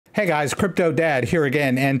Hey guys, CryptoDad here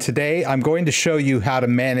again, and today I'm going to show you how to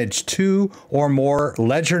manage 2 or more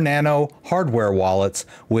Ledger Nano hardware wallets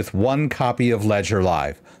with 1 copy of Ledger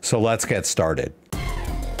Live. So let's get started.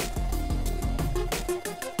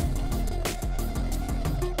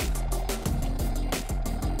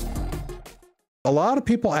 A lot of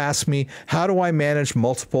people ask me, how do I manage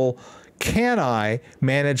multiple? Can I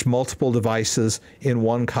manage multiple devices in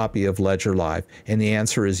 1 copy of Ledger Live? And the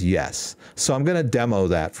answer is yes. So I'm going to demo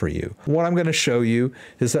that for you. What I'm going to show you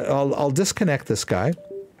is that I'll disconnect this guy.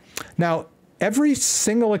 Now, every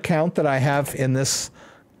single account that I have in this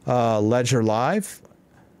Ledger Live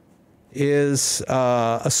is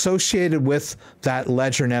associated with that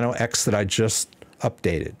Ledger Nano X that I just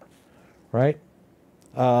updated, right?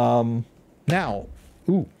 Now,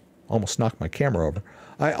 ooh, almost knocked my camera over.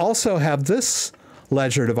 I also have this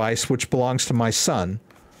Ledger device, which belongs to my son,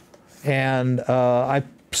 and I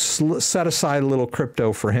set aside a little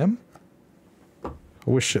crypto for him. I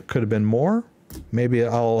wish it could have been more. Maybe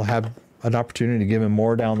I'll have an opportunity to give him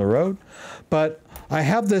more down the road. But I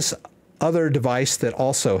have this other device that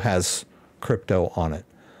also has crypto on it.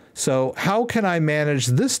 So how can I manage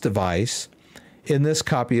this device in this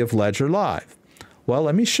copy of Ledger Live? Well,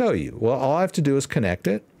 let me show you. Well, all I have to do is connect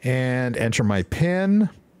it and enter my PIN.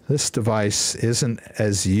 This device isn't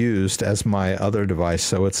as used as my other device,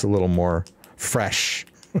 so it's a little more fresh.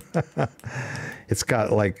 It's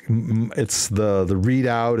got like, it's the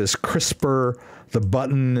readout is crisper. The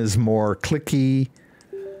button is more clicky.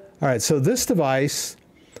 All right, so this device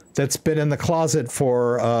that's been in the closet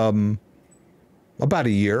for about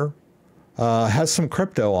a year has some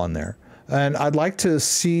crypto on there. And I'd like to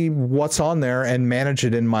see what's on there and manage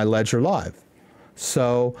it in my Ledger Live.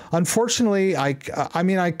 So unfortunately, I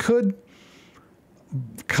mean, I could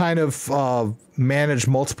kind of manage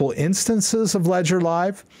multiple instances of Ledger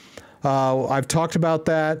Live. I've talked about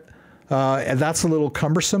that, and that's a little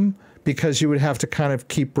cumbersome because you would have to kind of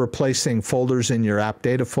keep replacing folders in your app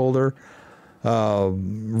data folder,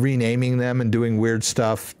 renaming them and doing weird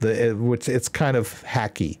stuff, which it's kind of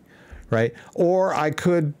hacky. Right? Or I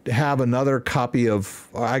could have another copy of,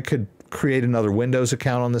 I could create another Windows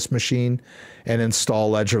account on this machine and install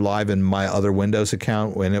Ledger Live in my other Windows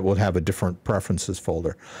account, and it would have a different preferences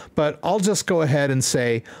folder. But I'll just go ahead and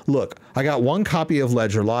say, look, I got 1 copy of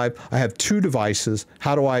Ledger Live. I have 2 devices.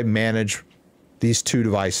 How do I manage these 2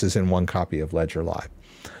 devices in 1 copy of Ledger Live?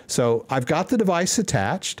 So I've got the device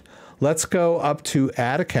attached. Let's go up to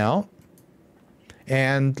Add Account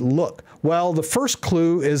and look. Well, the first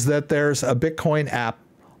clue is that there's a Bitcoin app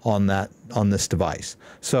on this device.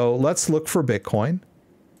 So let's look for Bitcoin.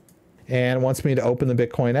 And it wants me to open the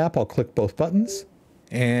Bitcoin app. I'll click both buttons.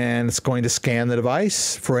 And it's going to scan the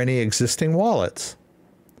device for any existing wallets.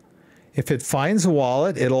 If it finds a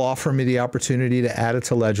wallet, it'll offer me the opportunity to add it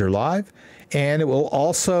to Ledger Live. And it will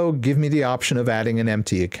also give me the option of adding an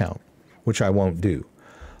empty account, which I won't do.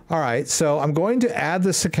 All right, so I'm going to add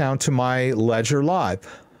this account to my Ledger Live.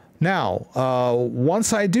 Now,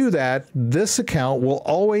 once I do that, this account will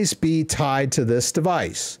always be tied to this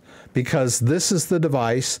device because this is the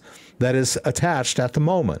device that is attached at the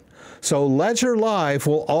moment. So Ledger Live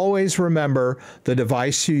will always remember the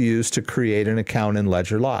device you used to create an account in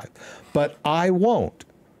Ledger Live. But I won't,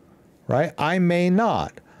 right? I may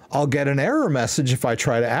not. I'll get an error message if I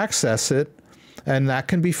try to access it, and that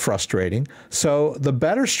can be frustrating. So the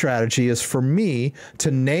better strategy is for me to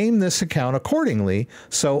name this account accordingly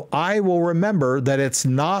so I will remember that it's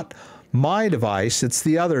not my device, it's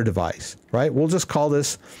the other device, right? We'll just call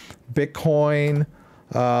this Bitcoin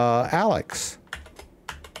Alex,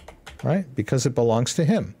 right? Because it belongs to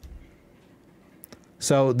him.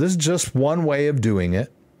 So this is just one way of doing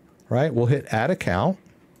it, right? We'll hit Add Account.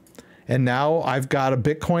 And now I've got a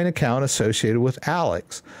Bitcoin account associated with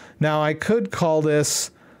Alex. Now I could call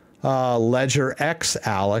this Ledger X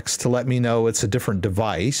Alex to let me know it's a different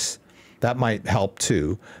device. That might help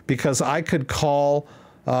too, because I could call,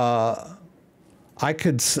 I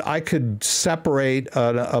could separate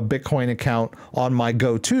a Bitcoin account on my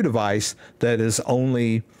go-to device that is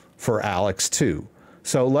only for Alex too.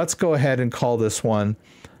 So let's go ahead and call this one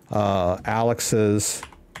Alex's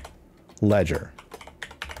Ledger.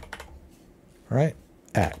 Right?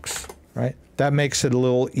 X, right? That makes it a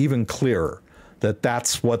little even clearer that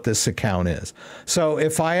that's what this account is. So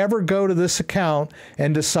if I ever go to this account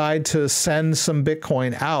and decide to send some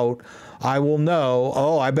Bitcoin out, I will know,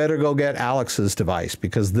 oh, I better go get Alex's device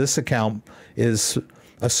because this account is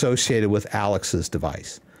associated with Alex's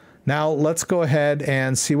device. Now let's go ahead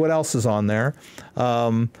and see what else is on there.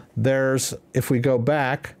 If we go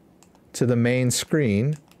back to the main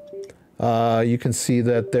screen, you can see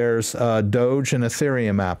that there's a Doge and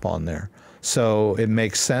Ethereum app on there. So it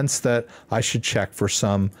makes sense that I should check for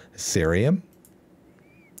some Ethereum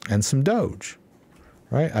and some Doge,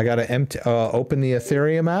 right? I got to open the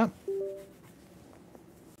Ethereum app.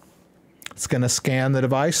 It's going to scan the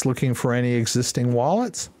device looking for any existing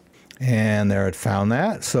wallets. And there it found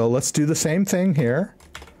that. So let's do the same thing here.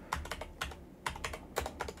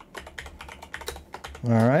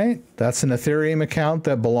 All right, that's an Ethereum account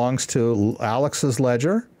that belongs to Alex's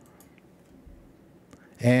ledger.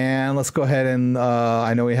 And let's go ahead and,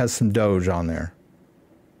 I know he has some Doge on there.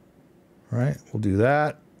 All right, we'll do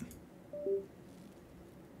that.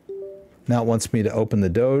 Now it wants me to open the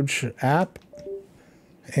Doge app.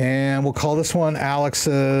 And we'll call this one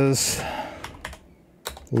Alex's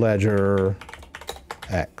Ledger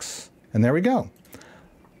X. And there we go.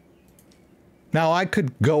 Now I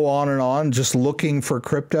could go on and on just looking for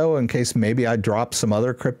crypto in case maybe I dropped some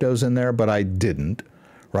other cryptos in there, but I didn't,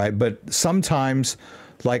 right? But sometimes,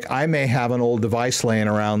 like, I may have an old device laying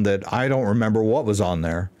around that I don't remember what was on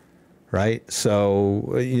there, right?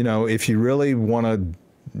 So, you know, if you really want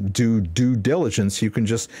to do due diligence, you can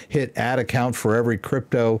just hit add account for every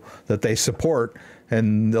crypto that they support,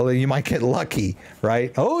 and you might get lucky,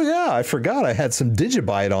 right? Oh yeah, I forgot I had some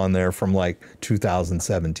Digibyte on there from like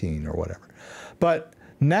 2017 or whatever. But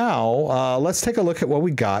now let's take a look at what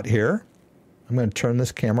we got here. I'm going to turn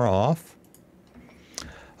this camera off.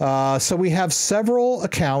 So we have several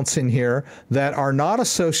accounts in here that are not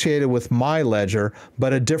associated with my ledger,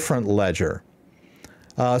 but a different ledger.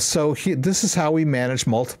 This is how we manage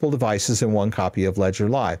multiple devices in one copy of Ledger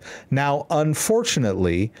Live. Now,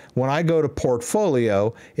 unfortunately, when I go to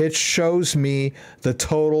Portfolio, it shows me the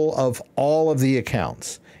total of all of the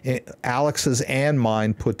accounts, Alex's and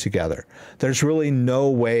mine put together. There's really no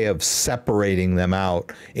way of separating them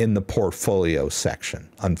out in the Portfolio section,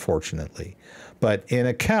 unfortunately. But in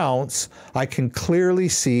accounts, I can clearly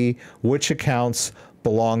see which accounts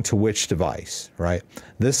belong to which device, right?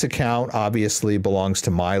 This account obviously belongs to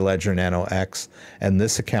my Ledger Nano X, and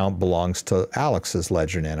this account belongs to Alex's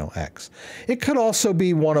Ledger Nano X. It could also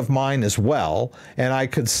be one of mine as well, and I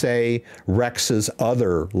could say Rex's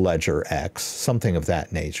other Ledger X, something of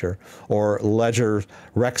that nature, or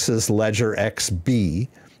Rex's Ledger XB,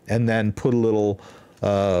 and then put a little,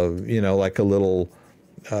 you know, like a little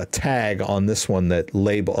tag on this one that a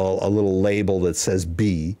little label that says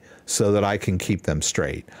B, so that I can keep them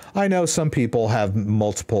straight. I know some people have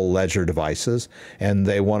multiple ledger devices and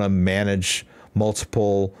they want to manage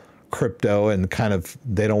multiple crypto and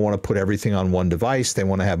they don't want to put everything on one device. They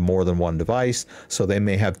want to have more than one device. So they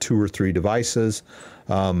may have 2 or 3 devices.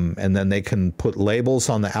 And then they can put labels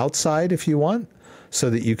on the outside if you want, so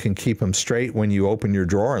that you can keep them straight when you open your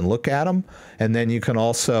drawer and look at them. And then you can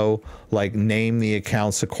also like name the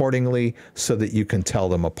accounts accordingly so that you can tell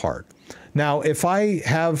them apart. Now, if I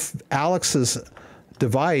have Alex's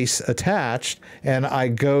device attached and I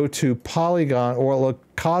go to Polygon or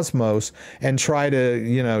Cosmos and try to,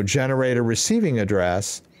 you know, generate a receiving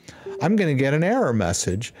address, I'm going to get an error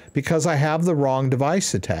message because I have the wrong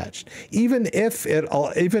device attached. Even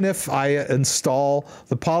if I install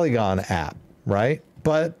the Polygon app, right?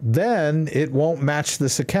 But then it won't match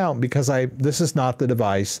this account because this is not the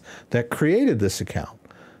device that created this account.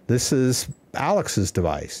 This is Alex's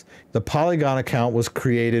device. The Polygon account was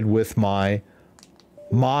created with my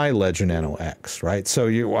Ledger Nano X, right? So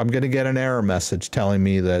I'm going to get an error message telling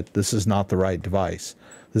me that this is not the right device.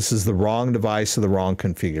 This is the wrong device or the wrong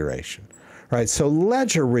configuration, right? So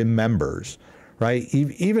Ledger remembers, right?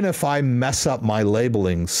 Even if I mess up my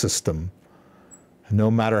labeling system,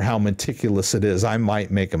 no matter how meticulous it is, I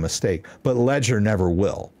might make a mistake, but Ledger never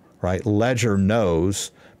will, right? Ledger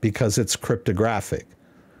knows because it's cryptographic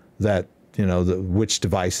that, you know, which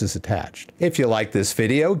device is attached. If you like this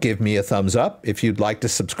video, give me a thumbs up. If you'd like to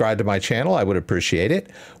subscribe to my channel, I would appreciate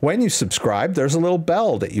it. When you subscribe, there's a little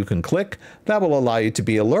bell that you can click that will allow you to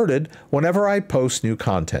be alerted whenever I post new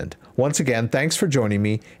content. Once again, thanks for joining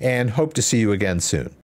me and hope to see you again soon.